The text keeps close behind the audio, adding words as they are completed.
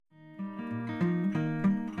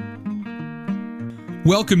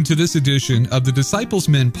Welcome to this edition of the Disciples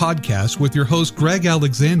Men podcast with your hosts Greg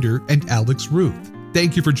Alexander and Alex Ruth.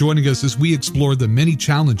 Thank you for joining us as we explore the many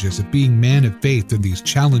challenges of being man of faith in these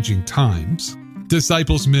challenging times.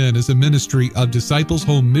 Disciples Men is a ministry of Disciples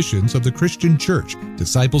Home Missions of the Christian Church,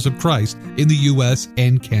 Disciples of Christ in the U.S.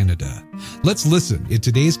 and Canada. Let's listen in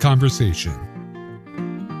today's conversation.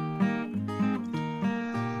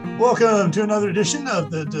 Welcome to another edition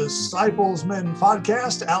of the Disciples Men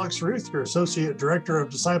podcast. Alex Ruth, your Associate Director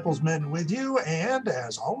of Disciples Men, with you. And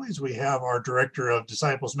as always, we have our Director of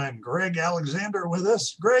Disciples Men, Greg Alexander, with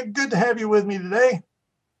us. Greg, good to have you with me today.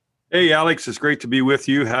 Hey, Alex, it's great to be with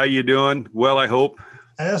you. How you doing? Well, I hope.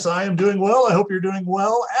 Yes, I am doing well. I hope you're doing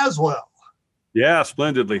well as well. Yeah,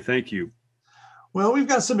 splendidly. Thank you. Well, we've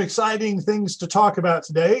got some exciting things to talk about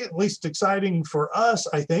today, at least exciting for us,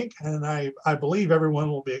 I think, and I believe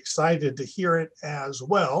everyone will be excited to hear it as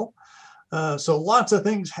well. So lots of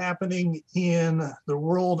things happening in the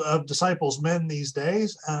world of Disciples Men these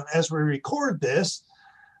days. As we record this,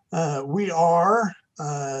 we are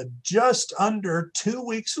just under 2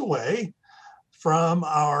 weeks away from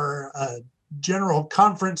our general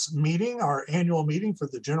conference meeting, our annual meeting for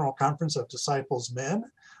the General Conference of Disciples Men.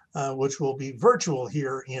 Which will be virtual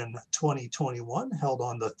here in 2021, held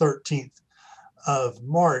on the 13th of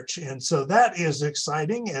March. And so that is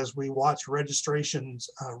exciting as we watch registrations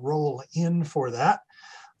roll in for that.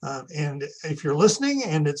 And if you're listening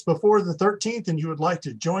and it's before the 13th and you would like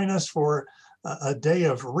to join us for a day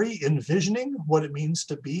of re-envisioning what it means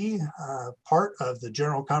to be part of the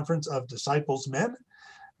General Conference of Disciples Men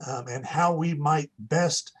and how we might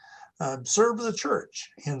best serve the church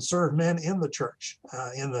and serve men in the church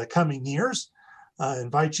in the coming years. I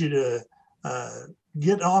invite you to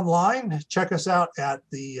get online, check us out at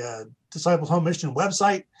the Disciples Home Mission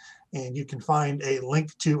website, and you can find a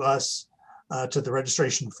link to us to the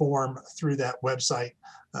registration form through that website.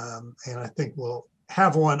 And I think we'll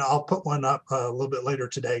have one. I'll put one up a little bit later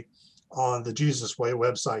today on the Jesus Way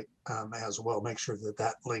website as well. Make sure that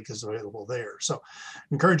that link is available there. So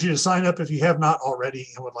encourage you to sign up if you have not already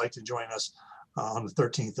and would like to join us on the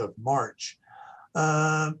 13th of March.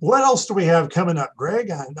 What else do we have coming up,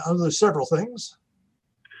 Greg? I know there's several things.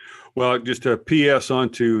 Well, just a PS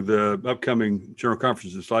onto the upcoming General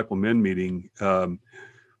Conference Disciple Men meeting.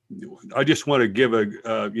 I just want to give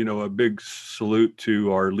a big salute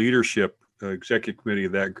to our leadership executive committee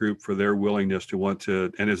of that group for their willingness to want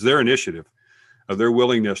to, and it's their initiative of their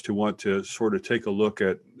willingness to want to sort of take a look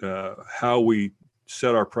at how we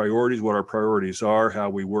set our priorities, what our priorities are, how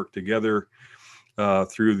we work together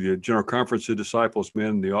through the General Conference of Disciples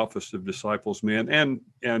Men, the Office of Disciples Men, and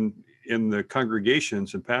in the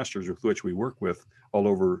congregations and pastors with which we work with all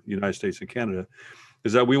over the United States and Canada,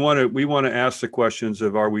 is that we want to ask the questions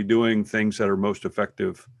of, are we doing things that are most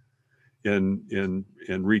effective in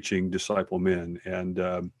reaching disciple men,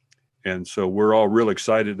 and so we're all real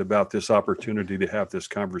excited about this opportunity to have this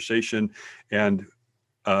conversation. And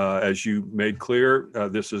as you made clear,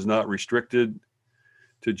 this is not restricted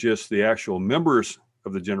to just the actual members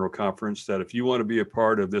of the General Conference. That if you want to be a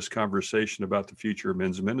part of this conversation about the future of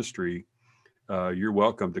men's ministry, you're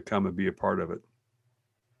welcome to come and be a part of it.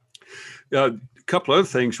 A couple other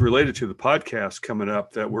things related to the podcast coming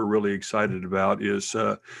up that we're really excited about is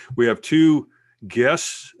we have two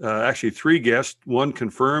guests, actually three guests, one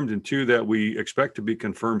confirmed and two that we expect to be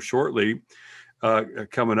confirmed shortly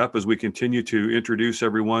coming up as we continue to introduce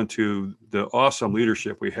everyone to the awesome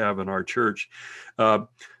leadership we have in our church.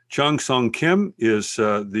 Chung Sung Kim is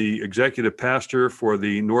the executive pastor for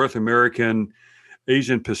the North American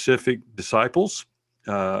Asian Pacific Disciples.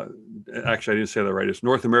 Actually, I didn't say that right. It's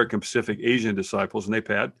North American Pacific Asian Disciples,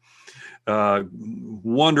 NAPAD.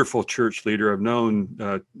 Wonderful church leader. I've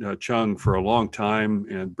known Chung for a long time,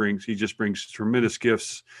 and he just brings tremendous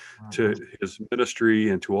gifts to his ministry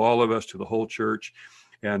and to all of us, to the whole church.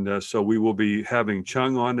 And so we will be having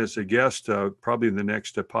Chung on as a guest probably in the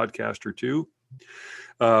next podcast or two.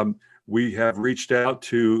 We have reached out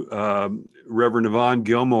to Reverend Yvonne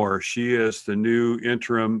Gilmore. She is the new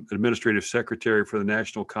interim administrative secretary for the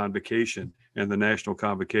National Convocation. And the National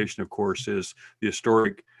Convocation, of course, is the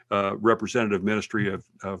historic representative ministry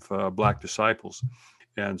of Black disciples.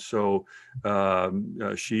 And so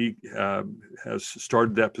she has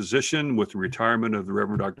started that position with the retirement of the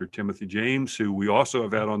Reverend Dr. Timothy James, who we also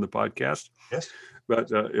have had on the podcast. Yes. But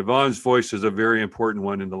Yvonne's voice is a very important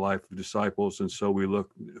one in the life of disciples, and so we look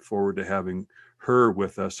forward to having her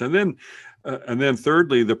with us. And then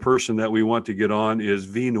thirdly, the person that we want to get on is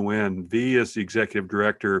V. Nguyen. V is the executive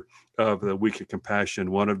director of the Week of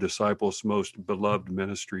Compassion, one of Disciples' most beloved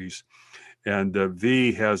ministries. And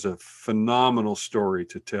V has a phenomenal story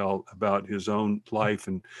to tell about his own life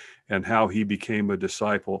and how he became a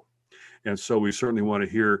disciple. And so we certainly want to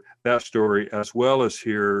hear that story, as well as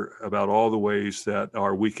hear about all the ways that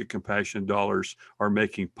our Week of Compassion dollars are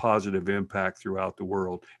making positive impact throughout the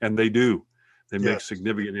world. And they do. They make Yes.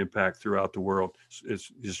 significant impact throughout the world. It's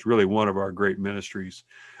just really one of our great ministries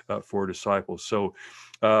for disciples. So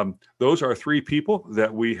those are three people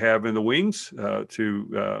that we have in the wings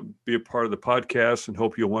to be a part of the podcast, and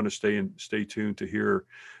hope you'll want to stay tuned to hear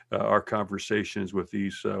our conversations with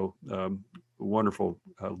these wonderful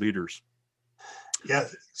leaders. Yeah,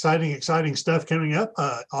 exciting stuff coming up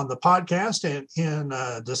on the podcast and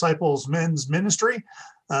in Disciples Men's Ministry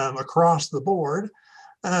across the board.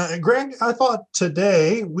 Greg, I thought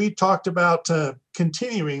today we talked about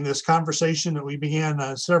continuing this conversation that we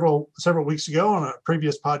began several weeks ago on a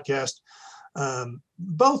previous podcast.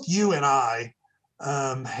 Both you and I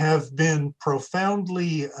have been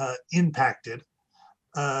profoundly impacted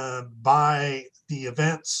by the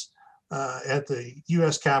events at the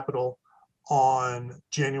U.S. Capitol on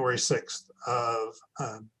January 6th of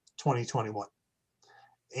 2021.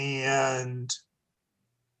 And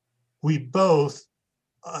we both,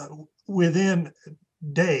 within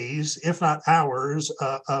days, if not hours,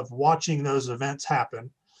 of watching those events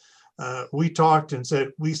happen, we talked and said,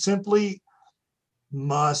 we simply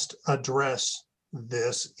must address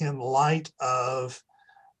this in light of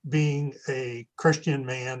being a Christian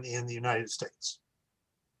man in the United States.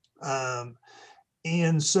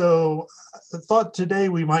 And so I thought today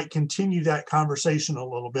we might continue that conversation a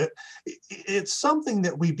little bit. It's something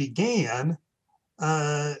that we began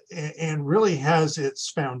and really has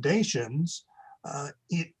its foundations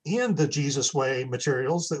in the Jesus Way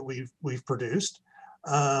materials that we've produced.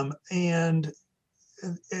 And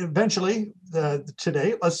eventually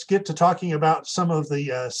today, let's get to talking about some of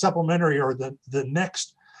the supplementary or the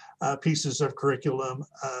next pieces of curriculum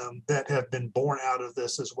that have been born out of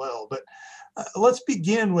this as well. But let's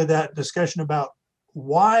begin with that discussion about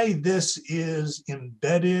why this is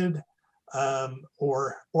embedded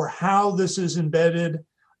or how this is embedded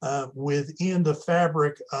within the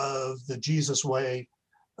fabric of the Jesus Way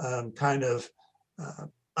kind of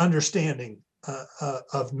understanding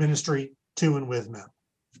of ministry to and with men.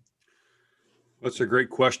 That's a great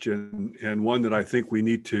question, and one that I think we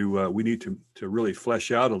need to really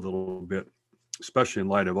flesh out a little bit, especially in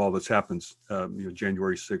light of all that's happens,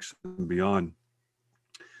 January 6th and beyond.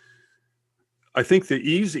 I think the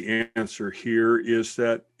easy answer here is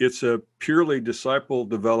that it's a purely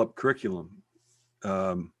disciple-developed curriculum.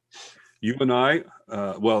 You and I,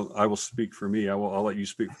 well, I will speak for me. I'll let you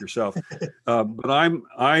speak for yourself. But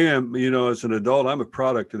I am, as an adult, I'm a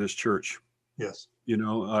product of this church. Yes.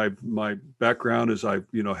 My background is I've,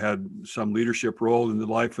 had some leadership role in the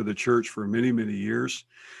life of the church for many, many years.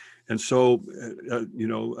 And so,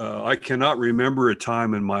 I cannot remember a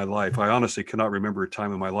time in my life. I honestly cannot remember a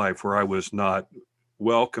time in my life where I was not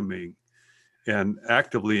welcoming and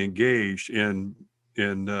actively engaged in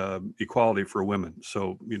equality for women.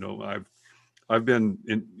 So, I've been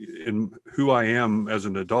in who I am as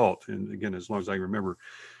an adult, and again, as long as I remember,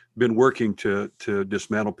 been working to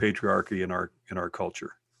dismantle patriarchy in our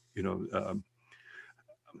culture.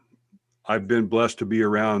 I've been blessed to be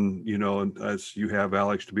around, and as you have,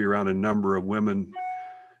 Alex, to be around a number of women,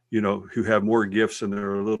 who have more gifts in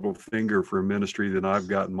their little finger for ministry than I've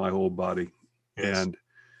got in my whole body. Yes.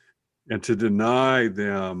 And to deny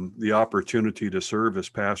them the opportunity to serve as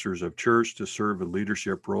pastors of church, to serve in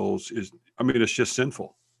leadership roles it's just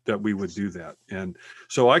sinful that we would do that. And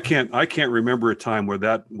so I can't remember a time where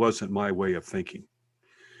that wasn't my way of thinking.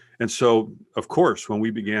 And so, of course, when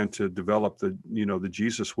we began to develop the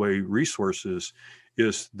Jesus Way resources,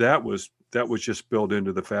 that was just built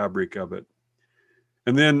into the fabric of it.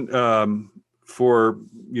 And then for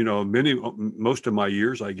most of my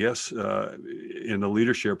years, I guess, in the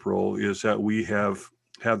leadership role, is that we have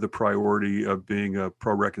had the priority of being a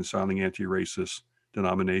pro-reconciling, anti-racist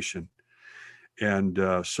denomination. And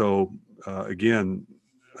so again,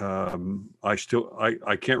 I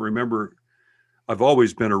can't remember. I've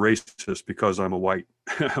always been a racist because I'm a white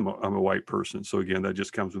I'm a white person. So again, that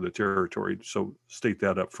just comes with the territory. So state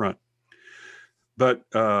that up front. But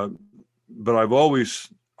I've always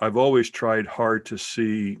tried hard to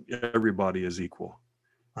see everybody as equal.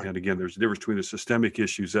 Right. And again, there's a difference between the systemic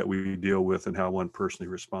issues that we deal with and how one personally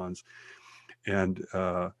responds. And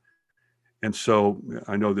so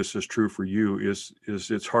I know this is true for you, is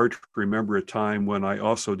it's hard to remember a time when I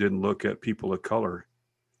also didn't look at people of color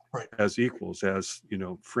right. as equals, as,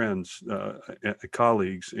 friends,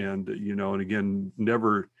 colleagues, and, and again,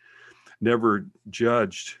 never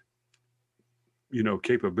judged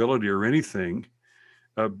capability or anything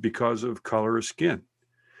because of color of skin.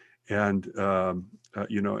 And,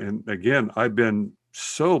 and again, I've been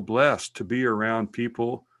so blessed to be around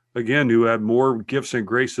people, again, who had more gifts and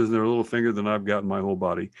graces in their little finger than I've got in my whole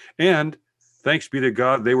body. And thanks be to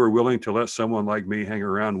God, they were willing to let someone like me hang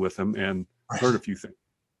around with them and learn a few things.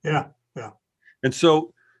 Yeah. Yeah. And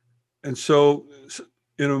so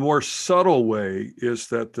in a more subtle way is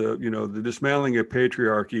that the dismantling of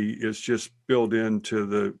patriarchy is just built into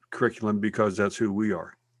the curriculum because that's who we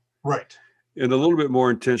are. Right. In a little bit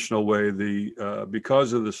more intentional way,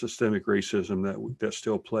 because of the systemic racism that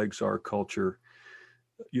still plagues our culture,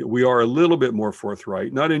 we are a little bit more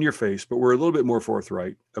forthright, not in your face, but we're a little bit more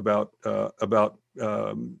forthright about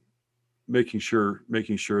making sure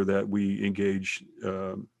that we engage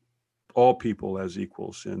all people as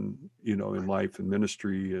equals in life and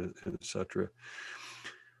ministry, etc.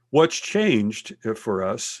 What's changed for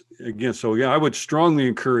us again? So I would strongly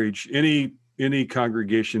encourage any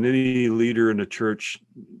congregation, any leader in the church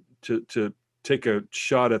to take a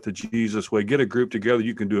shot at the Jesus way. Get a group together.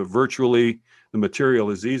 You can do it virtually. The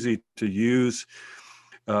material is easy to use,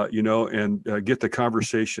 and get the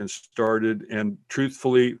conversation started. And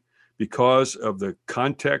truthfully, because of the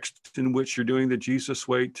context in which you're doing the Jesus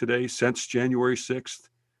way today, since January 6th,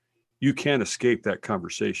 you can't escape that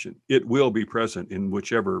conversation. It will be present in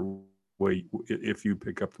whichever way, if you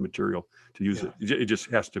pick up the material to use it. It just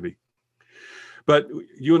has to be. But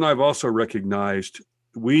you and I have also recognized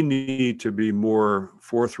we need to be more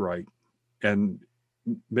forthright and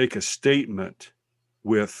make a statement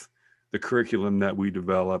with the curriculum that we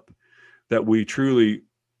develop, that we truly,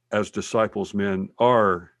 as disciples men,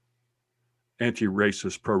 are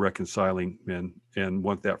anti-racist, pro-reconciling men, and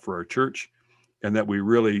want that for our church, and that we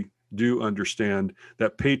really do understand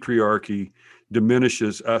that patriarchy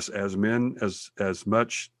diminishes us as men as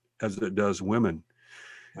much as it does women.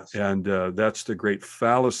 Yes. And that's the great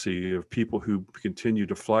fallacy of people who continue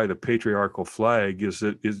to fly the patriarchal flag, is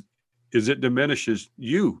it diminishes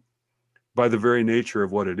you by the very nature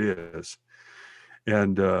of what it is.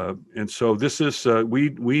 And so this is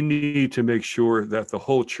we need to make sure that the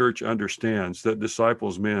whole church understands that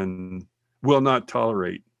disciples men will not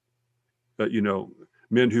tolerate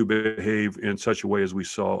men who behave in such a way as we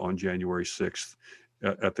saw on January 6th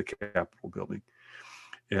at the Capitol building.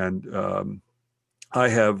 And I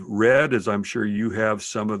have read, as I'm sure you have,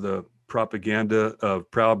 some of the propaganda of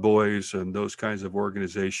Proud Boys and those kinds of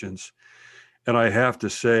organizations. And I have to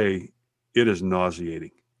say, it is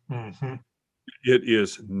nauseating. Mm-hmm. It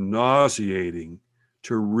is nauseating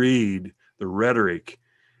to read the rhetoric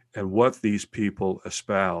and what these people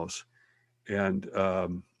espouse. And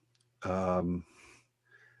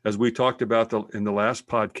as we talked about in the last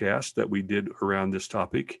podcast that we did around this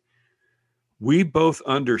topic, we both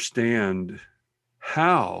understand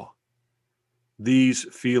how these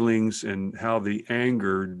feelings and how the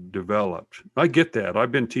anger developed. I get that.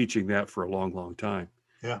 I've been teaching that for a long, long time.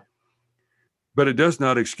 Yeah. But it does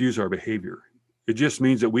not excuse our behavior. It just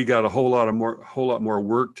means that we got a whole lot more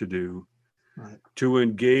work to do, right, to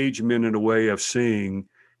engage men in a way of seeing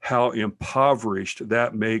how impoverished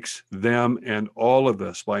that makes them and all of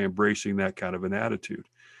us by embracing that kind of an attitude.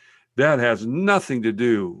 That has nothing to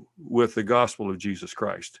do with the gospel of Jesus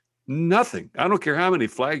Christ. Nothing. I don't care how many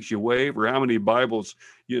flags you wave or how many Bibles,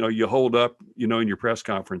 you hold up, in your press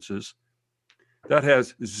conferences. That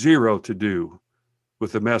has zero to do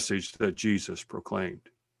with the message that Jesus proclaimed.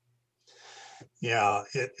 Yeah,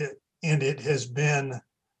 it has been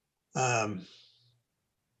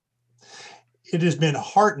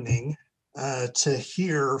heartening to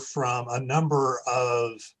hear from a number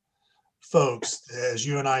of folks as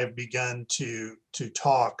you and I have begun to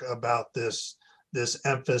talk about this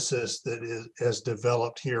emphasis that has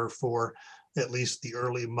developed here for at least the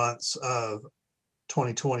early months of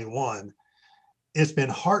 2021. It's been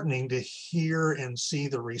heartening to hear and see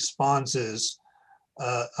the responses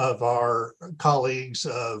of our colleagues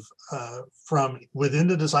from within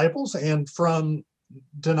the disciples and from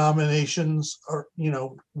denominations,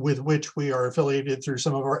 with which we are affiliated through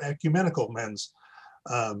some of our ecumenical men's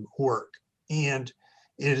work. And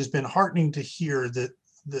it has been heartening to hear that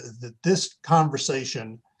this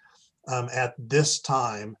conversation at this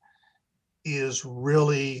time is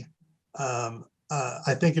really,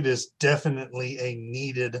 I think it is definitely a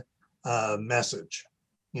needed message.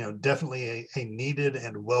 Definitely a needed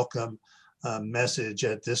and welcome message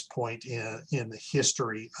at this point in the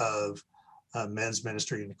history of men's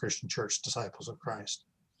ministry in the Christian Church, Disciples of Christ.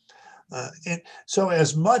 And so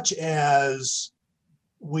as much as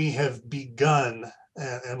we have begun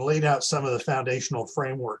and laid out some of the foundational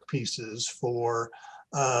framework pieces for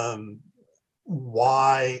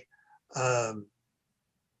why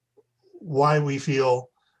we feel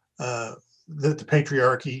that the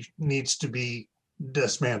patriarchy needs to be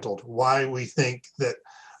dismantled, why we think that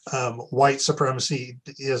white supremacy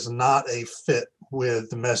is not a fit with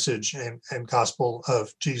the message and gospel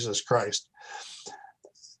of Jesus Christ.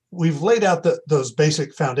 We've laid out those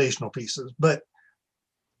basic foundational pieces, but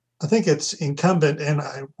I think it's incumbent, and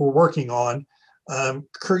we're working on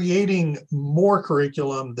creating more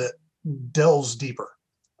curriculum that delves deeper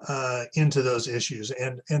into those issues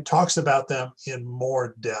and talks about them in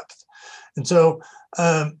more depth. And so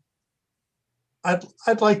I'd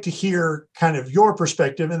like to hear kind of your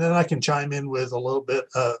perspective, and then I can chime in with a little bit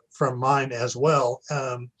from mine as well.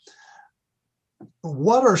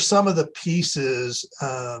 What are some of the pieces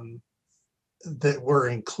that we're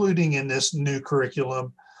including in this new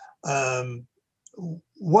curriculum?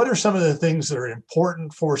 What are some of the things that are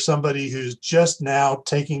important for somebody who's just now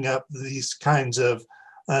taking up these kinds of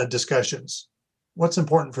discussions? What's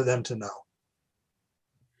important for them to know?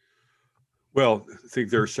 Well, I think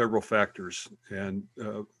there are several factors. And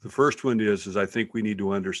the first one is I think we need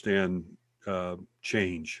to understand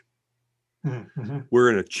change. Mm-hmm. We're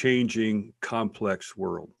in a changing, complex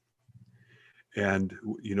world. And,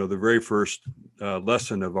 the very first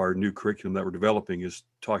lesson of our new curriculum that we're developing is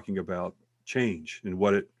talking about change and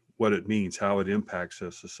what it means, how it impacts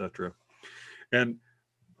us, etc. And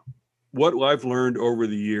what I've learned over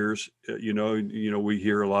the years, we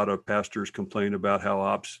hear a lot of pastors complain about how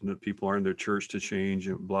obstinate people are in their church to change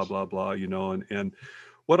and blah, blah, blah, and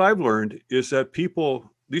what I've learned is that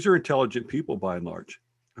these are intelligent people by and large.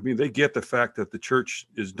 I mean, they get the fact that the church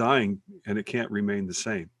is dying and it can't remain the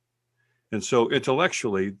same. And so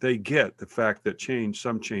intellectually, they get the fact that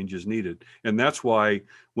some change is needed. And that's why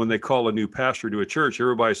when they call a new pastor to a church,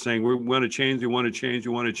 everybody's saying, we want to change, we want to change,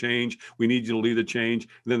 we want to change. We need you to lead the change.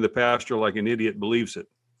 And then the pastor, like an idiot, believes it.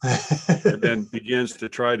 And then begins to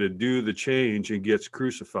try to do the change and gets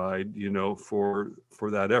crucified, for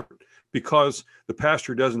that effort. Because the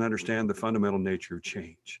pastor doesn't understand the fundamental nature of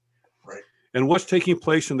change. Right. And what's taking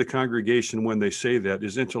place in the congregation when they say that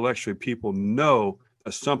is intellectually people know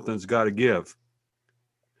something's got to give.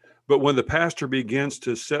 But when the pastor begins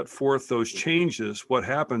to set forth those changes, what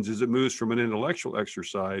happens is it moves from an intellectual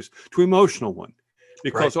exercise to emotional one.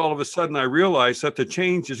 Because all of a sudden I realize that the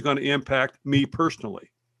change is going to impact me personally.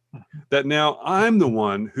 That now I'm the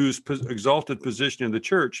one whose exalted position in the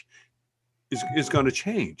church is going to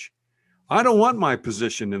change. I don't want my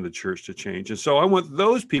position in the church to change. And so I want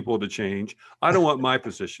those people to change. I don't want my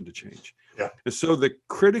position to change. Yeah. And so the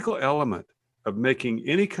critical element of making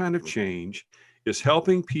any kind of change is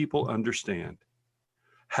helping people understand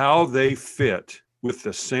how they fit with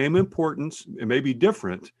the same importance. It may be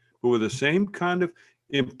different, but with the same kind of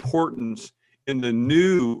importance in the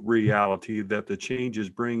new reality that the change is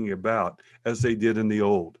bringing about as they did in the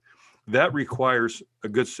old. That requires a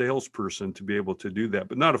good salesperson to be able to do that,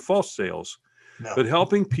 but not a false sales, but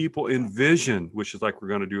helping people envision, which is like we're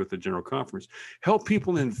going to do at the General Conference, help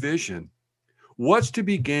people envision what's to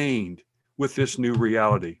be gained with this new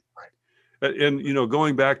reality. Right. And,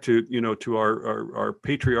 going back to, to our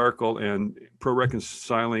patriarchal and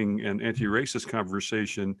pro-reconciling and anti-racist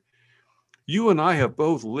conversation, you and I have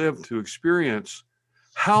both lived to experience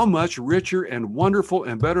how much richer and wonderful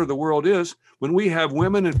and better the world is when we have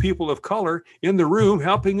women and people of color in the room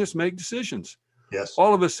helping us make decisions. Yes.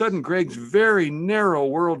 All of a sudden, Greg's very narrow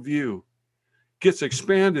worldview gets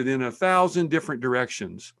expanded in 1,000 different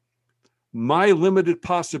directions. My limited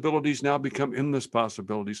possibilities now become endless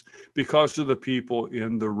possibilities because of the people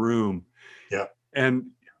in the room. Yeah. And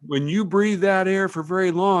when you breathe that air for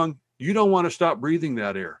very long, you don't want to stop breathing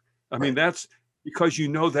that air. I mean, that's because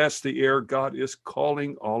that's the air God is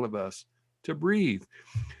calling all of us to breathe.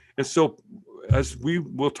 And so as we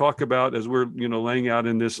will talk about, as we're, laying out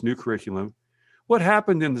in this new curriculum, what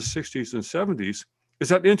happened in the 60s and 70s is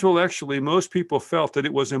that intellectually, most people felt that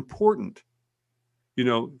it was important.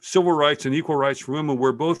 Civil rights and equal rights for women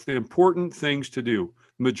were both important things to do.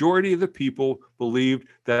 The majority of the people believed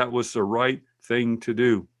that was the right thing to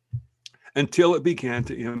do until it began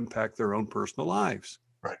to impact their own personal lives.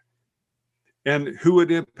 Right. And who it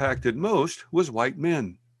impacted most was white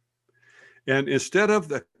men. And instead of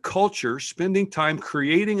the culture spending time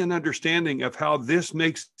creating an understanding of how this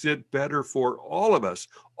makes it better for all of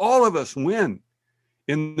us win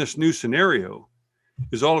in this new scenario,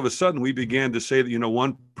 is all of a sudden we began to say that,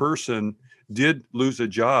 one person did lose a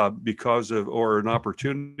job or an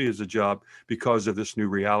opportunity as a job because of this new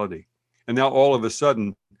reality. And now all of a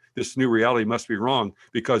sudden, this new reality must be wrong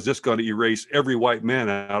because this is going to erase every white man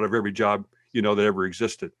out of every job, that ever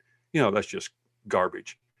existed. That's just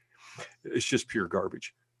garbage. It's just pure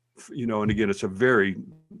garbage, and again, it's a very,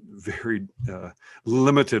 very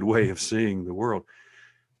limited way of seeing the world.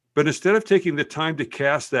 But instead of taking the time to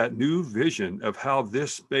cast that new vision of how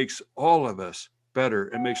this makes all of us better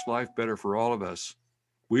and makes life better for all of us,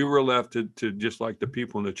 we were left to just like the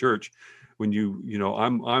people in the church. When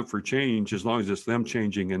I'm for change as long as it's them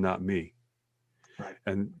changing and not me. Right.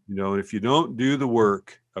 And if you don't do the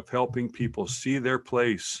work of helping people see their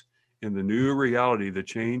place in the new reality the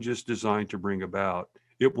change is designed to bring about,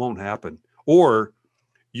 it won't happen. Or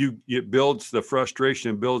it builds, the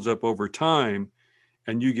frustration builds up over time,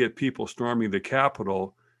 and you get people storming the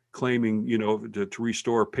Capitol claiming, to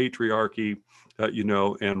restore patriarchy,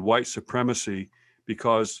 and white supremacy,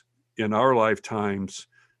 because in our lifetimes,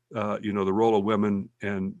 the role of women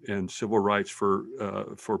and civil rights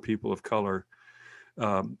for people of color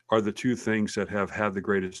are the two things that have had the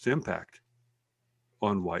greatest impact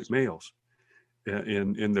on white males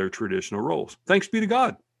in their traditional roles. Thanks be to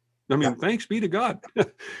God. Thanks be to God.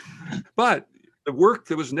 But the work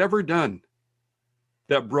that was never done,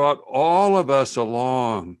 that brought all of us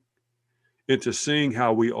along into seeing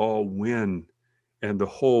how we all win, and the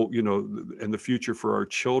whole, and the future for our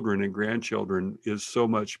children and grandchildren is so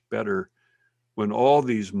much better when all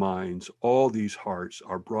these minds, all these hearts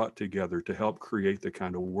are brought together to help create the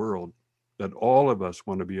kind of world that all of us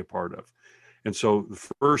want to be a part of. And so the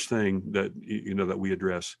first thing that, that we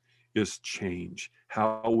address is change,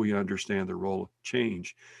 how we understand the role of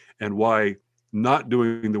change, and why not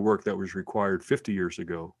doing the work that was required 50 years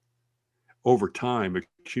ago over time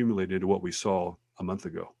accumulated to what we saw a month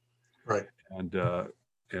ago. Right.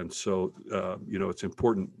 And so, it's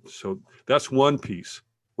important. So that's one piece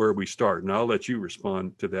where we start. And I'll let you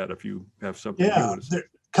respond to that if you have something you want to say. There are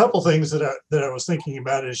a couple things that I was thinking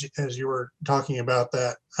about as you were talking about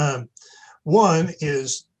that. One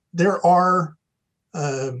is there are,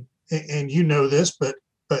 and this, but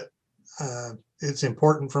it's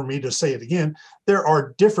important for me to say it again. There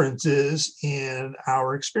are differences in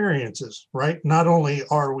our experiences, right? Not only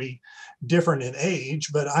are we different in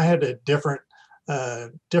age, but I had a different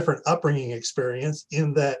upbringing experience,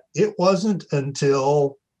 in that it wasn't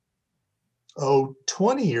until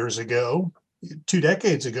 20 years ago, 2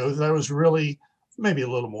 decades ago, that I was really, maybe a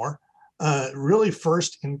little more, really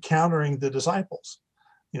first encountering the disciples.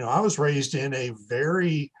 I was raised in a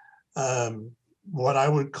very what I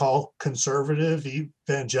would call conservative,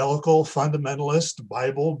 evangelical, fundamentalist,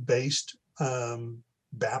 Bible-based,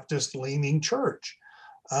 Baptist-leaning church.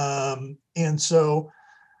 And so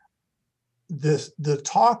the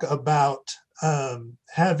talk about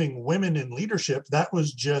having women in leadership, that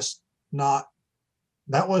wasn't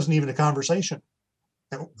even a conversation.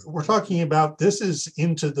 We're talking about, this is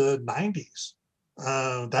into the 90s.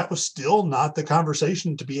 That was still not the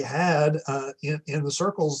conversation to be had in the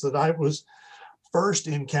circles that I was first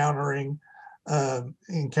encountering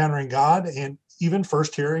God, and even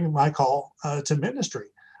first hearing my call to ministry.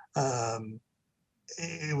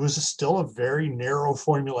 It was still a very narrow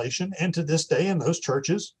formulation, and to this day in those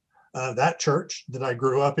churches, that church that I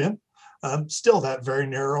grew up in, still that very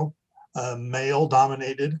narrow,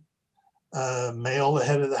 male-dominated, male the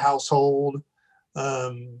head of the household,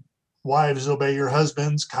 wives obey your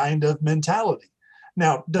husbands kind of mentality.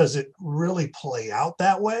 Now, does it really play out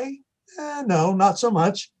that way? No, not so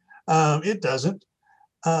much. It doesn't.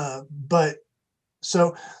 But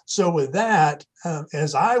so with that,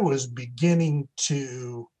 as I was beginning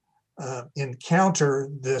to encounter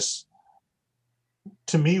this,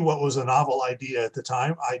 to me, what was a novel idea at the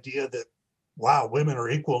time, idea that, wow, women are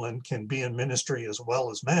equal and can be in ministry as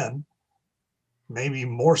well as men, maybe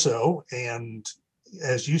more so, and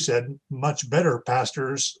as you said, much better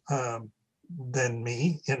pastors than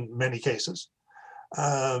me in many cases.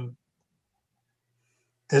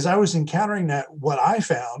 As I was encountering that, what I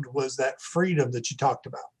found was that freedom that you talked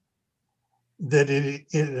about, that it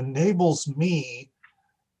enables me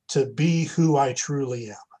to be who I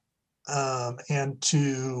truly am, and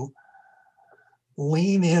to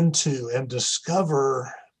lean into and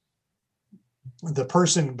discover the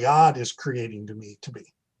person God is creating me to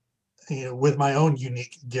be, with my own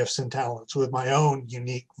unique gifts and talents, with my own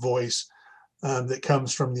unique voice that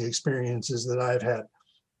comes from the experiences that I've had.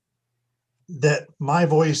 That my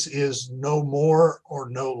voice is no more or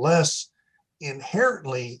no less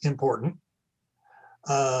inherently important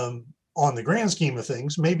on the grand scheme of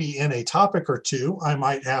things. Maybe in a topic or two, I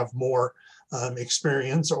might have more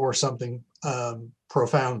experience or something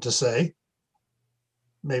profound to say.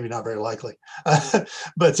 Maybe not very likely,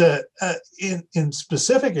 but in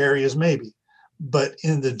specific areas, maybe. But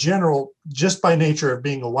in the general, just by nature of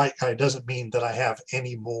being a white guy, doesn't mean that I have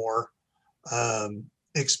any more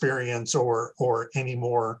experience or any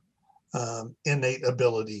more innate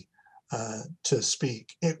ability to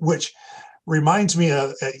speak. Which reminds me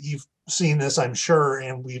of, you've seen this, I'm sure,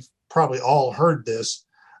 and we've probably all heard this,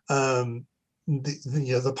 the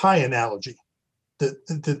pie analogy,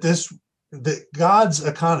 that God's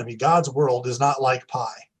economy, God's world is not like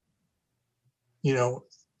pie.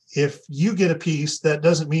 If you get a piece, that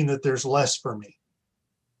doesn't mean that there's less for me.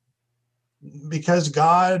 Because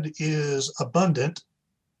God is abundant,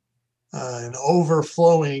 an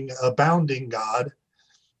overflowing, abounding God,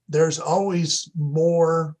 there's always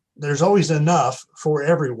more, there's always enough for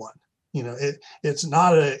everyone. It's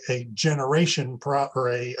not a generation or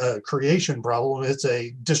a creation problem, it's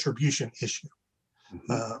a distribution issue.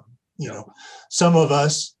 Some of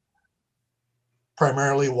us,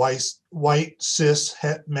 primarily white cis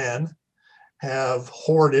het men, have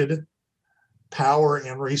hoarded power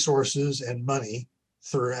and resources and money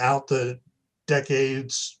throughout the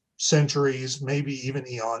decades, centuries, maybe even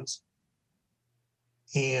eons.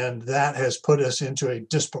 And that has put us into a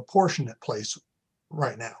disproportionate place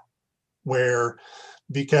right now, where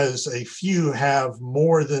because a few have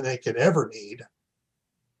more than they could ever need,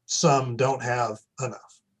 some don't have enough.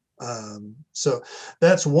 So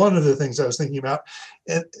that's one of the things I was thinking about.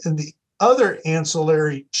 And the other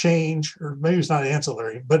ancillary change, or maybe it's not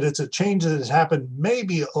ancillary, but it's a change that has happened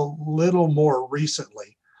maybe a little more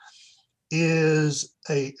recently, is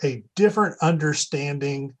a different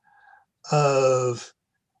understanding of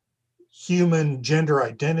human gender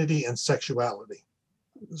identity and sexuality.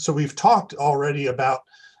 So we've talked already about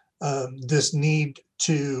this need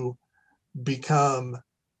to become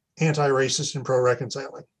anti-racist and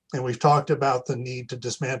pro-reconciling. And we've talked about the need to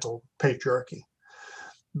dismantle patriarchy.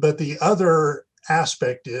 But the other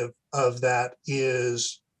aspect of that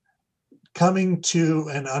is coming to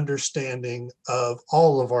an understanding of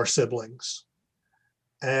all of our siblings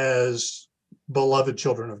as beloved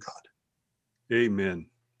children of God. Amen.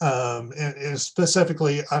 And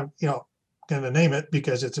specifically, I'm going to name it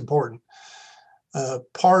because it's important.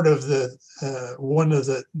 Part of one of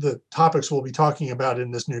the topics we'll be talking about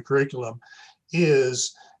in this new curriculum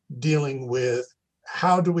is dealing with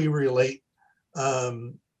how do we relate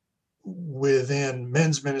within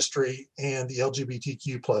men's ministry and the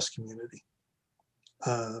LGBTQ plus community.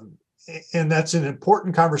 And that's an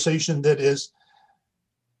important conversation that is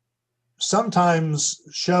sometimes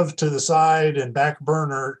shoved to the side and back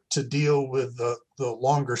burner to deal with the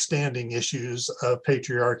longer standing issues of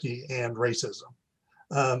patriarchy and racism.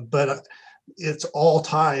 But it's all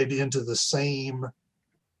tied into the same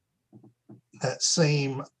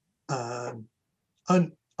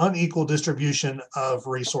unequal distribution of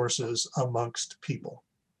resources amongst people.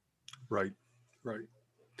 Right.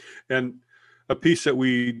 And a piece that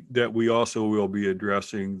we also will be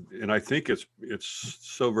addressing, and I think it's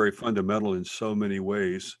so very fundamental in so many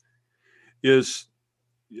ways, is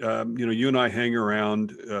you and I hang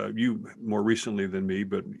around, you more recently than me,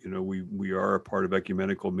 but we are a part of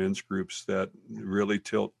ecumenical men's groups that really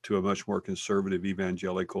tilt to a much more conservative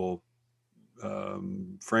evangelical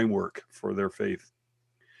framework for their faith.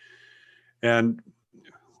 And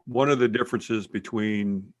one of the differences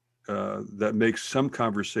between that makes some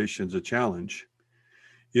conversations a challenge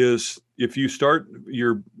is if you start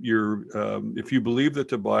if you believe that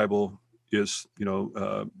the Bible is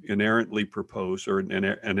inerrantly proposed, or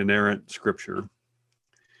an inerrant scripture,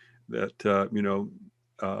 that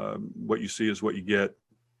what you see is what you get,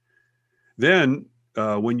 then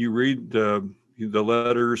when you read the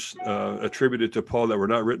letters attributed to Paul that were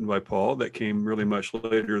not written by Paul, that came really much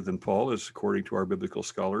later than Paul, as according to our biblical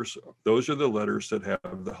scholars, those are the letters that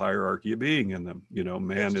have the hierarchy of being in them.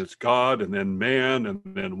 Man is God, and then man, and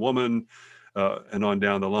then woman, and on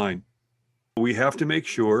down the line. We have to make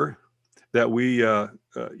sure that we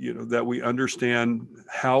understand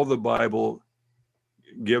how the Bible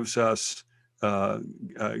gives us,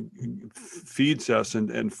 feeds us,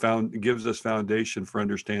 and gives us foundation for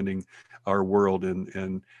understanding our world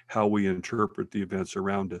and how we interpret the events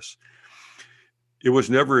around us. It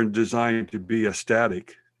was never designed to be a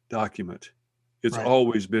static document. It's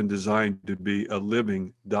always been designed to be a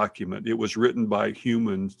living document. It was written by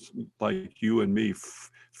humans like you and me,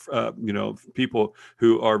 people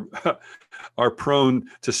who are prone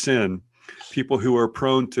to sin, people who are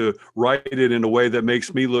prone to write it in a way that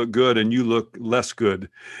makes me look good and you look less good,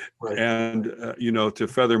 and to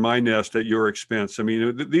feather my nest at your expense. I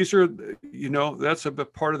mean, these are, that's a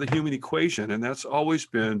part of the human equation, and that's always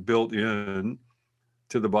been built in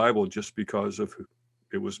to the Bible just because of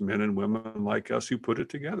it was men and women like us who put it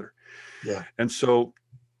together. Yeah. And so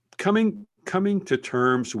coming to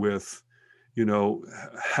terms with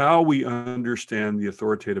how we understand the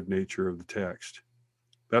authoritative nature of the text.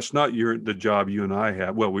 That's not the job you and I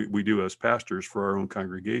have. Well, we do as pastors for our own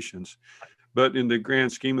congregations, but in the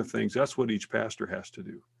grand scheme of things, that's what each pastor has to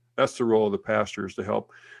do. That's the role of the pastors, to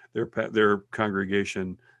help their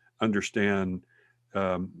congregation understand,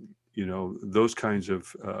 those kinds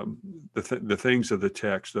of the things of the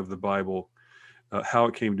text of the Bible, how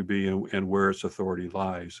it came to be, and where its authority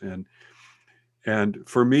lies. And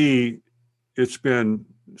for me, it's been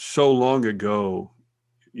so long ago,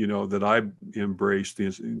 that I embraced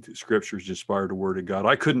the Scriptures, inspired the Word of God.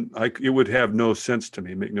 It would have no sense to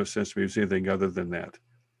me, make no sense to me as anything other than that.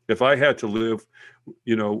 If I had to live,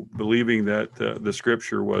 believing that the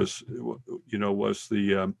Scripture was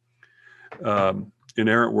the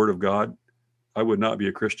inerrant Word of God, I would not be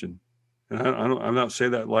a Christian. And I'm not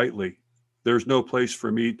saying that lightly. There's no place for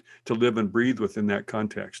me to live and breathe within that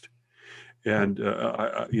context. And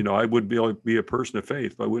I would be a person of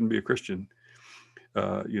faith, but I wouldn't be a Christian.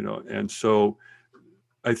 And so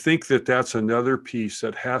I think that's another piece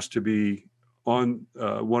that has to be on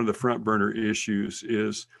one of the front burner issues.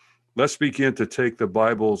 Is let's begin to take the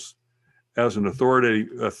Bible's as an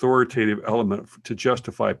authoritative element to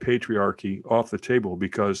justify patriarchy off the table,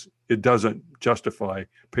 because it doesn't justify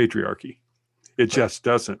patriarchy. It just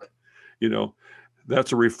doesn't.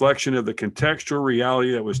 That's a reflection of the contextual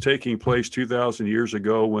reality that was taking place 2,000 years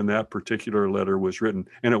ago when that particular letter was written.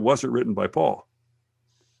 And it wasn't written by Paul.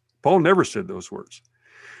 Paul never said those words.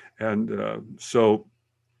 And so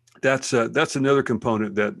that's another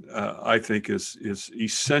component that I think is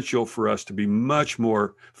essential for us to be much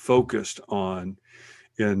more focused on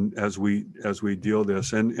as we deal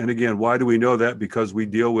this. And again, why do we know that? Because we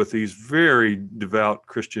deal with these very devout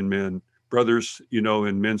Christian men, brothers,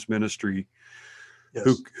 in men's ministry,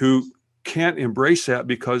 yes, who can't embrace that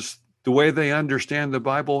because the way they understand the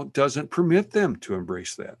Bible doesn't permit them to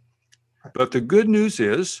embrace that. But the good news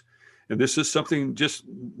is, and this is something just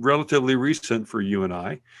relatively recent for you and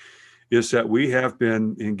I, is that we have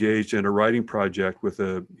been engaged in a writing project with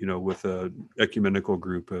a ecumenical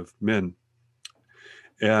group of men.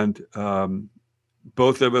 And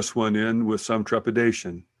both of us went in with some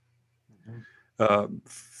trepidation,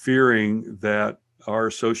 fearing that our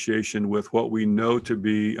association with what we know to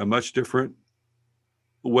be a much different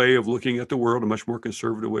way of looking at the world, a much more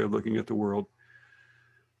conservative way of looking at the world,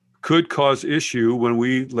 could cause issue when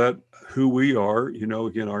we let who we are,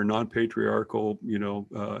 again, our non-patriarchal,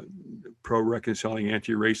 pro-reconciling,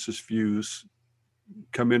 anti-racist views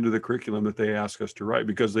come into the curriculum that they ask us to write,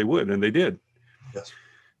 because they would, and they did. Yes.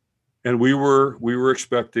 And we were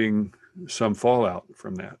expecting some fallout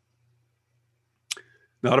from that.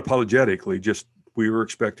 Not apologetically, just we were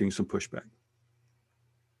expecting some pushback.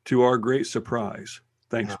 To our great surprise,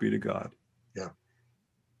 thanks be to God. Yeah.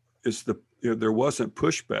 There wasn't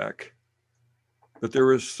pushback, but there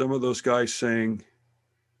was some of those guys saying,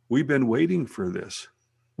 we've been waiting for this.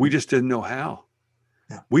 We just didn't know how.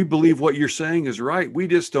 Yeah. We believe what you're saying is right. We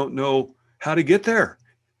just don't know how to get there.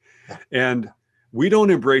 Yeah. And we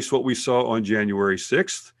don't embrace what we saw on January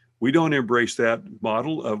 6th. We don't embrace that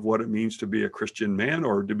model of what it means to be a Christian man,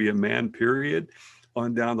 or to be a man, period,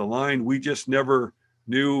 on down the line. We just never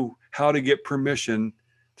knew how to get permission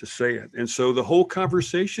to say it. And so the whole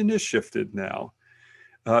conversation is shifted now.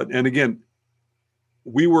 And again,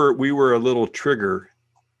 we were a little trigger,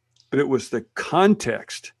 but it was the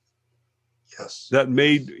context, yes, that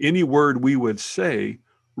made any word we would say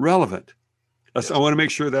relevant. Yes. I want to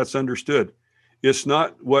make sure that's understood. It's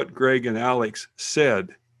not what Greg and Alex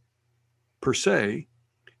said per se.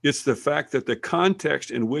 It's the fact that the context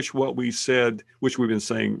in which what we said, which we've been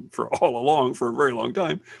saying for all along, for a very long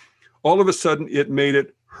time, all of a sudden it made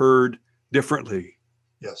it heard differently.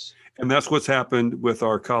 Yes. And that's what's happened with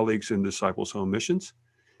our colleagues in Disciples Home Missions,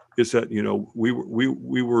 is that,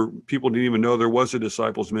 people didn't even know there was a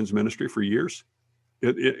Disciples Men's Ministry for years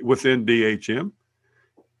within DHM.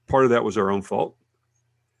 Part of that was our own fault.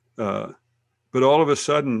 But all of a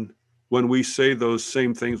sudden, when we say those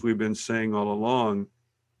same things we've been saying all along,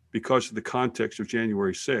 because of the context of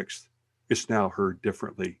January 6th, it's now heard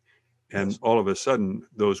differently. And all of a sudden,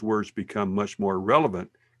 those words become much more relevant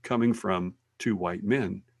coming from two white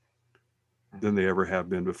men than they ever have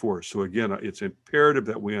been before. So again, it's imperative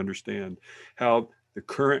that we understand how the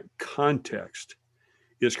current context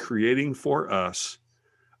is creating for us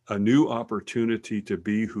a new opportunity to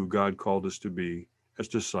be who God called us to be as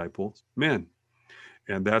disciple men.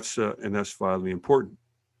 And that's vitally important.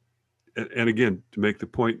 And again, to make the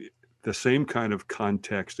point, the same kind of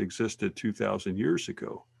context existed 2,000 years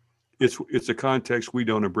ago. It's a context we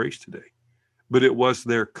don't embrace today, but it was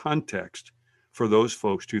their context for those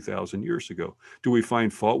folks 2,000 years ago. Do we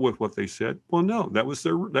find fault with what they said? Well, no, that was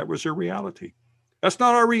their reality. That's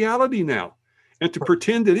not our reality now. And to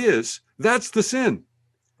pretend it is, that's the sin.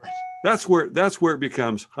 That's where it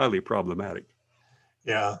becomes highly problematic.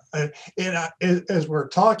 Yeah, and as we're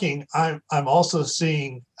talking, I'm also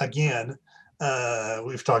seeing again.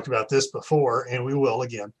 We've talked about this before, and we will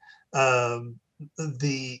again.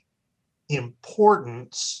 The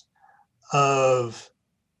importance of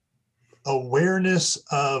awareness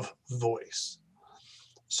of voice.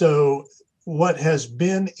 So, what has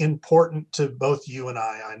been important to both you and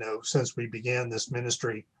I know, since we began this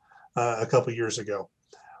ministry a couple years ago,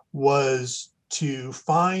 was to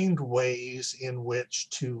find ways in which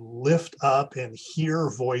to lift up and hear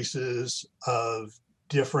voices of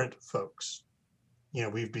different folks.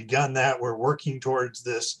 We've begun that. We're working towards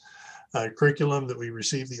this curriculum that we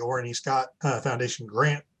received the Orrin E. Scott Foundation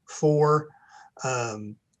grant for.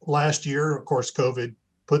 Last year, of course, COVID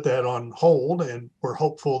put that on hold, and we're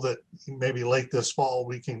hopeful that maybe late this fall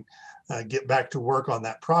we can get back to work on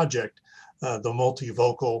that project, the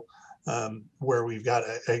multivocal, where we've got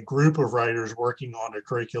a group of writers working on a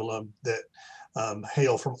curriculum that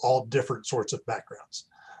hail from all different sorts of backgrounds.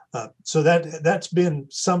 So that's been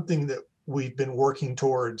something that we've been working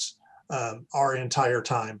towards our entire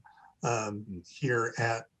time here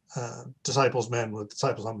at Disciples Men with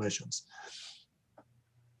Disciples on Missions.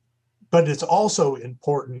 But it's also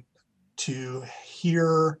important to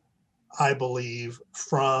hear, I believe,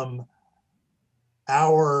 from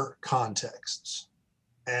our contexts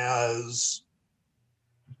as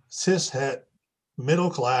cishet,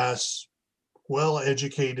 middle-class,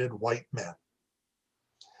 well-educated white men,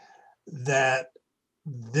 that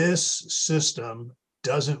this system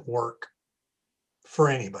doesn't work for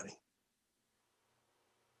anybody.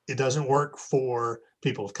 It doesn't work for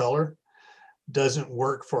people of color, doesn't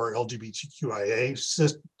work for LGBTQIA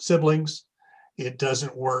siblings. It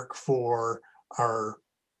doesn't work for our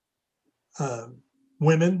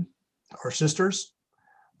women, our sisters.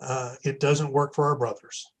 It doesn't work for our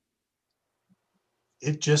brothers.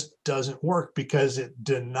 It just doesn't work because it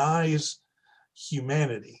denies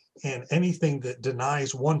humanity, and anything that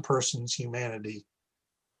denies one person's humanity,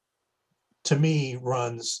 to me,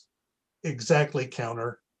 runs exactly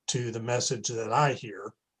counter to the message that I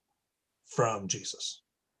hear from Jesus.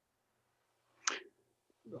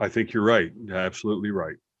 I think you're right. Absolutely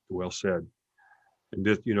right. Well said. And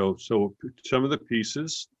this, so some of the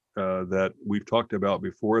pieces that we've talked about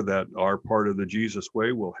before that are part of the Jesus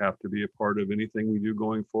way will have to be a part of anything we do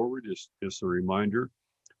going forward. Is a reminder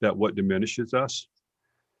that what diminishes us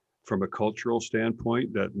from a cultural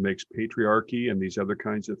standpoint, that makes patriarchy and these other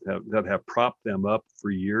kinds that have propped them up for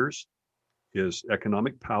years, is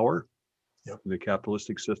economic power. Yep. In the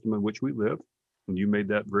capitalistic system in which we live. And you made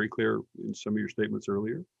that very clear in some of your statements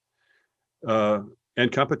earlier.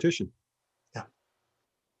 And competition. Yeah.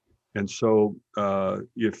 And so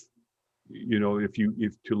if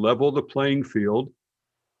to level the playing field,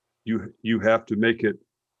 you have to make it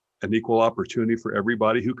an equal opportunity for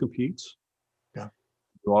everybody who competes. Yeah.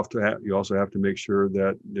 You also have to make sure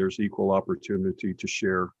that there's equal opportunity to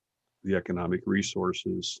share the economic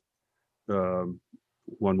resources,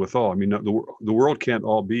 one with all. I mean, the world can't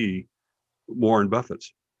all be Warren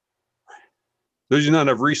Buffett's. There's not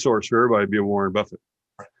enough resource for everybody to be a Warren Buffett.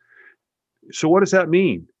 Right. So what does that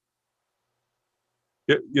mean?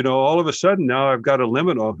 All of a sudden now I've got a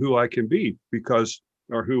limit on who I can be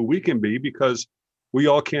or who we can be, because we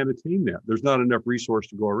all can't attain that. There's not enough resource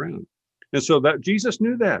to go around. And so that Jesus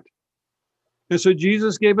knew that. And so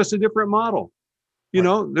Jesus gave us a different model.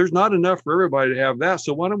 There's not enough for everybody to have that.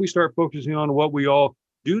 So why don't we start focusing on what we all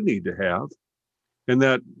do need to have, and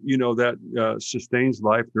that sustains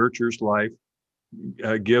life, nurtures life,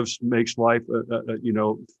 makes life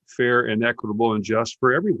fair and equitable and just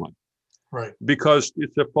for everyone. Right. Because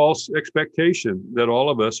it's a false expectation that all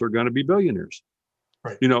of us are going to be billionaires.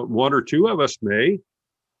 Right. One or two of us may,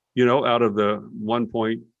 out of the 1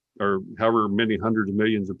 point or however many hundreds of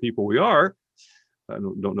millions of people we are. I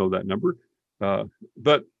don't know that number.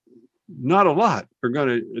 But not a lot are going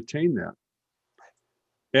to attain that.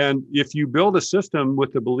 And if you build a system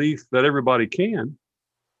with the belief that everybody can,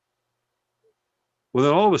 well,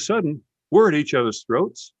 then all of a sudden we're at each other's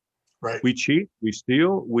throats. Right. We cheat, we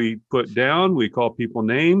steal, we put down, we call people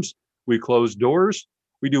names, we close doors.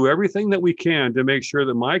 We do everything that we can to make sure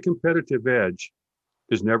that my competitive edge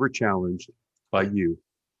is never challenged by you.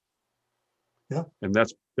 Yeah. And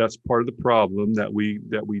that's part of the problem that we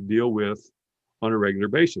deal with on a regular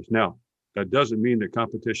basis. Now, that doesn't mean that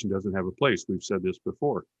competition doesn't have a place. We've said this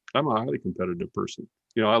before. I'm a highly competitive person.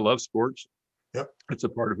 I love sports. Yep. It's a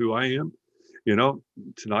part of who I am.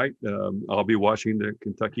 Tonight I'll be watching the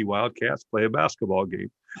Kentucky Wildcats play a basketball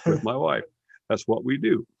game with my wife. That's what we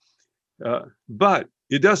do. But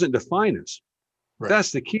it doesn't define us. Right.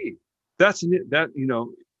 That's the key.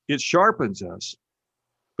 It sharpens us.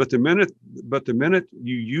 But the minute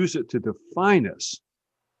you use it to define us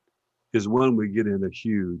is when we get into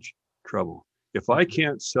huge trouble. If I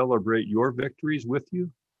can't celebrate your victories with you,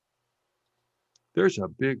 there's a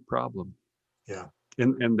big problem. Yeah.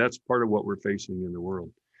 And that's part of what we're facing in the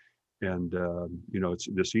world. And, it's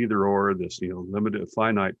this either or, this, limited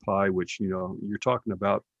finite pie, which, you're talking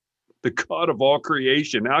about the God of all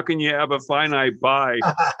creation. How can you have a finite pie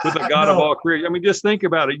with the God of all creation? I mean, just think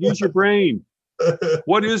about it. Use your brain.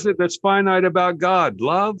 What is it that's finite about God?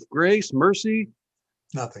 Love, grace, mercy?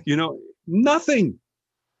 Nothing.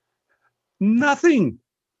 Nothing.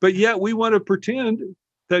 But yet we want to pretend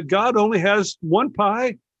that God only has one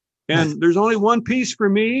pie and there's only one piece for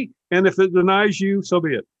me. And if it denies you, so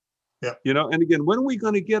be it. Yeah. And again, when are we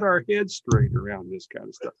going to get our heads straight around this kind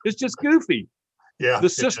of stuff? It's just goofy. Yeah. The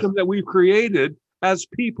system that we've created as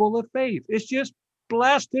people of faith, it's just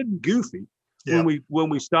blasted goofy when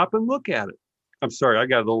we stop and look at it. I'm sorry, I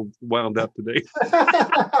got a little wound up today.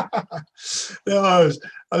 No, I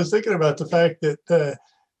was thinking about the fact that the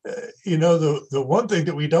one thing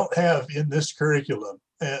that we don't have in this curriculum,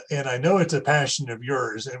 and I know it's a passion of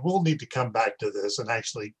yours, and we'll need to come back to this and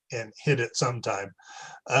hit it sometime,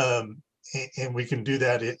 and we can do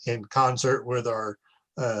that in concert with our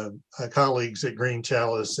colleagues at Green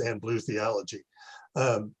Chalice and Blue Theology,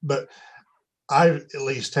 but I at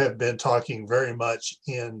least have been talking very much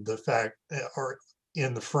in the fact or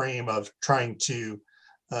in the frame of trying to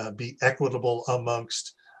be equitable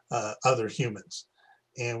amongst other humans.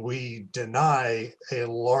 And we deny a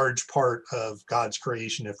large part of God's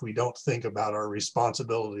creation if we don't think about our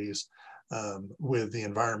responsibilities with the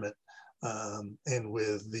environment and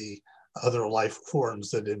with the other life forms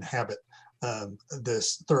that inhabit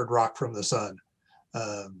this third rock from the sun,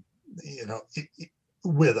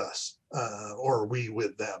 with us, or we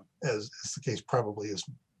with them, as the case probably is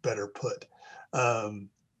better put.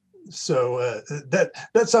 So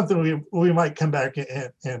that's something we might come back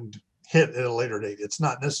and hit at a later date. It's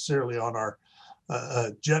not necessarily on our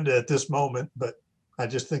agenda at this moment, but I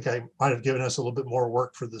just think I might have given us a little bit more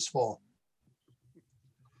work for this fall.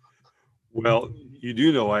 Well, you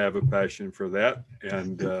do know I have a passion for that,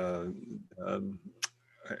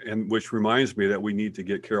 and which reminds me that we need to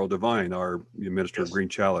get Carol Devine, our minister of Green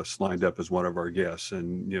Chalice, lined up as one of our guests.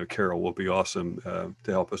 And, Carol will be awesome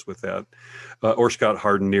to help us with that. Or Scott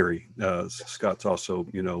Harden-Neary. Scott's also,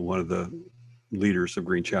 one of the leaders of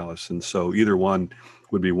Green Chalice. And so either one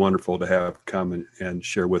would be wonderful to have come and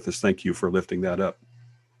share with us. Thank you for lifting that up.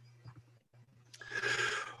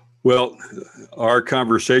 Well, our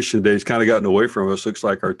conversation today has kind of gotten away from us. Looks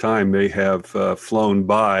like our time may have flown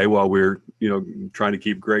by while we're, trying to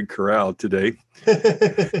keep Greg corralled today.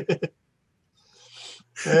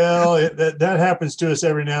 Well, that happens to us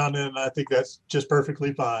every now and then. I think that's just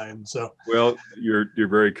perfectly fine. So, well, you're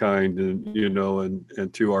very kind,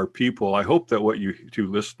 and to our people, I hope that to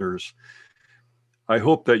listeners, I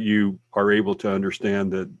hope that you are able to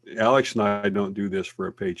understand that Alex and I don't do this for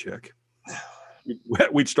a paycheck.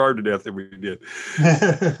 We'd started after we did.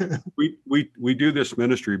 We do this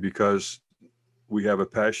ministry because we have a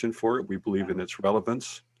passion for it. We believe in its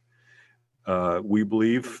relevance. We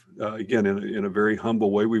believe, again, in a very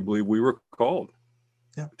humble way, we believe we were called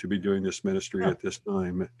to be doing this ministry at this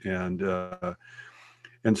time.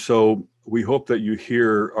 And so we hope that you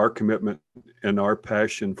hear our commitment and our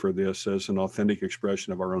passion for this as an authentic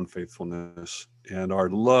expression of our own faithfulness and our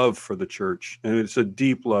love for the church. And it's a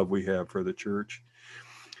deep love we have for the church.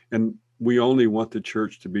 And we only want the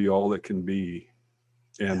church to be all it can be.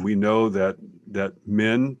 And we know that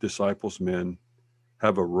disciples men,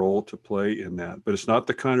 have a role to play in that. But it's not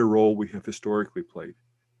the kind of role we have historically played.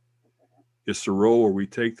 It's the role where we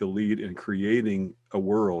take the lead in creating a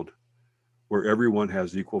world where everyone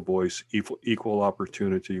has equal voice, equal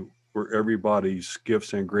opportunity, where everybody's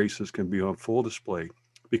gifts and graces can be on full display,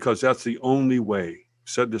 because that's the only way, I've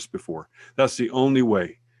said this before, that's the only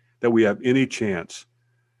way that we have any chance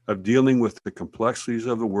of dealing with the complexities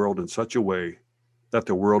of the world in such a way that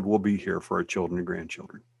the world will be here for our children and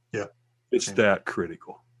grandchildren. Yeah. It's that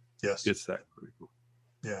critical. Yes. It's that critical.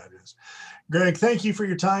 Yeah, it is. Greg, thank you for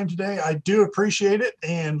your time today. I do appreciate it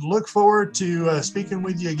and look forward to speaking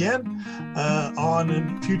with you again on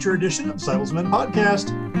a future edition of Disciples Men Podcast.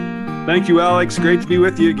 Thank you, Alex. Great to be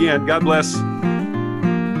with you again. God bless.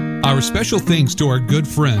 Our special thanks to our good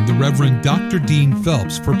friend, the Reverend Dr. Dean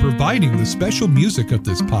Phelps, for providing the special music of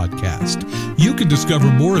this podcast. You can discover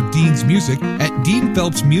more of Dean's music at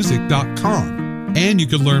deanphelpsmusic.com. And you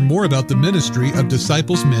can learn more about the ministry of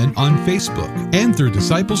Disciples Men on Facebook and through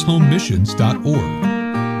discipleshomemissions.org.